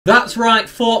That's right,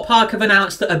 Thorpe Park have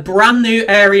announced that a brand new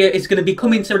area is going to be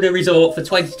coming to the resort for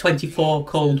 2024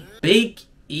 called Big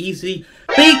Easy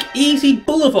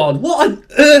Boulevard. What on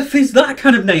earth is that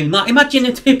kind of name? Like, imagine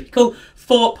a typical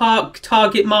Thorpe Park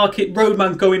Target Market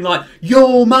roadman going like,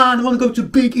 "Yo man, I want to go to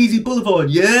Big Easy Boulevard,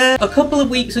 yeah?" A couple of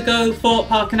weeks ago, Thorpe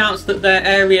Park announced that their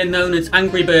area known as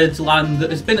Angry Birds Land, that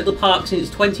has been at the park since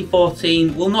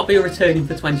 2014, will not be returning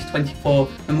for 2024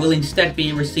 and will instead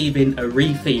be receiving a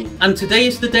retheme. And today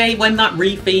is the day when that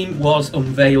retheme was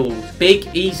unveiled. Big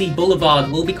Easy Boulevard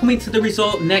will be coming to the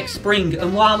resort next spring,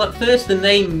 and while at first the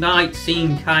name might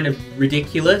seem kind of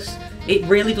ridiculous, it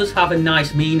really does have a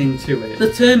nice meaning to it.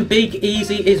 The term Big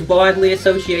Easy is widely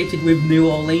associated with New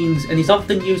Orleans and is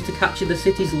often used to capture the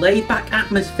city's laid-back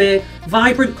atmosphere,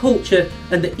 vibrant culture,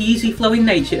 and the easy-flowing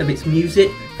nature of its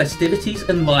music, festivities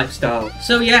and lifestyle.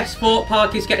 So yes, Thorpe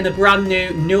Park is getting a brand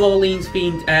New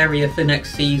Orleans-themed area for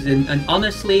next season, and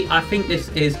honestly, I think this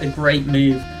is a great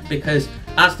move because,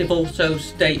 as they've also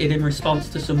stated in response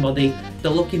to somebody,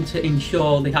 they're looking to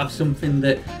ensure they have something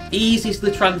that eases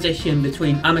the transition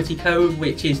between Amity Cove,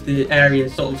 which is the area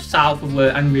sort of south of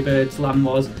where Angry Birds Land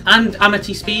was, and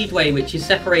Amity Speedway, which is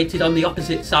separated on the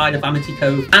opposite side of Amity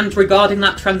Cove. And regarding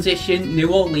that transition,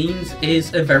 New Orleans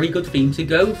is a very good theme to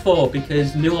go for,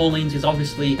 because New Orleans is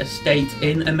obviously a state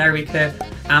in America,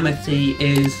 Amity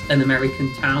is an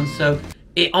American town, so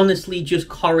it honestly just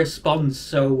corresponds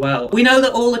so well. We know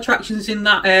that all attractions in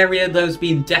that area, those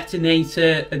being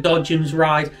Detonator, a Dodgems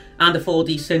ride and a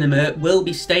 4D cinema, will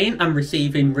be staying and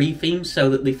receiving rethemes so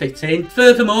that they fit in.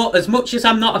 Furthermore, as much as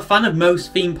I'm not a fan of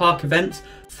most theme park events,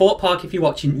 Thorpe Park, if you're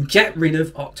watching, get rid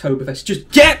of Oktoberfest.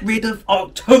 Just get rid of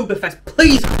Oktoberfest,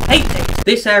 please, I hate it!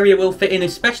 This area will fit in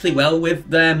especially well with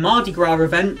their Mardi Gras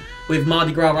event, with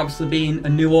Mardi Gras obviously being a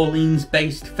New Orleans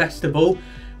based festival,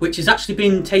 which has actually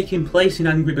been taking place in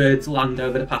Angry Birds Land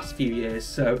over the past few years,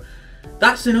 so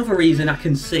that's another reason I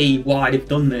can see why they've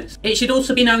done this. It should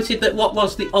also be noted that what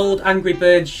was the old Angry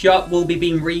Birds shop will be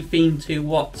being rethemed to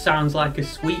what sounds like a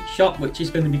sweet shop, which is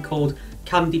going to be called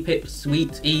Candy Pip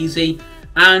Sweet Easy,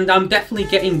 and I'm definitely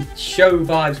getting show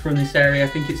vibes from this area. I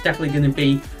think it's definitely going to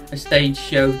be a stage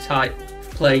show type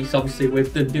place, obviously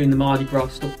with them doing the Mardi Gras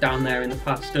stuff down there in the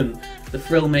past and the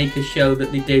Thrill Maker show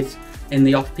that they did in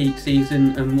the off-peak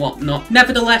season and whatnot.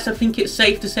 Nevertheless, I think it's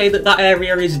safe to say that that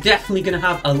area is definitely going to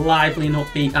have a lively and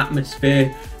upbeat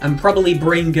atmosphere and probably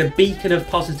bring a beacon of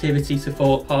positivity to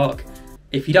Thorpe Park.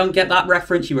 If you don't get that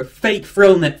reference, you're a fake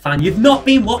ThrillNet fan. You've not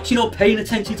been watching or paying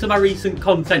attention to my recent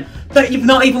content. But you've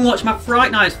not even watched my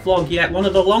Fright Nights vlog yet, one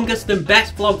of the longest and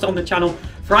best vlogs on the channel,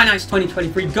 Fright Nights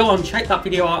 2023. Go on, check that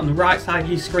video out on the right side of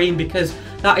your screen, because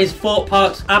that is Thorpe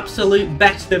Park's absolute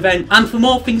best event. And for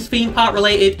more things theme park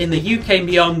related in the UK and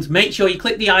beyond, make sure you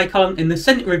click the icon in the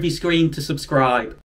centre of your screen to subscribe.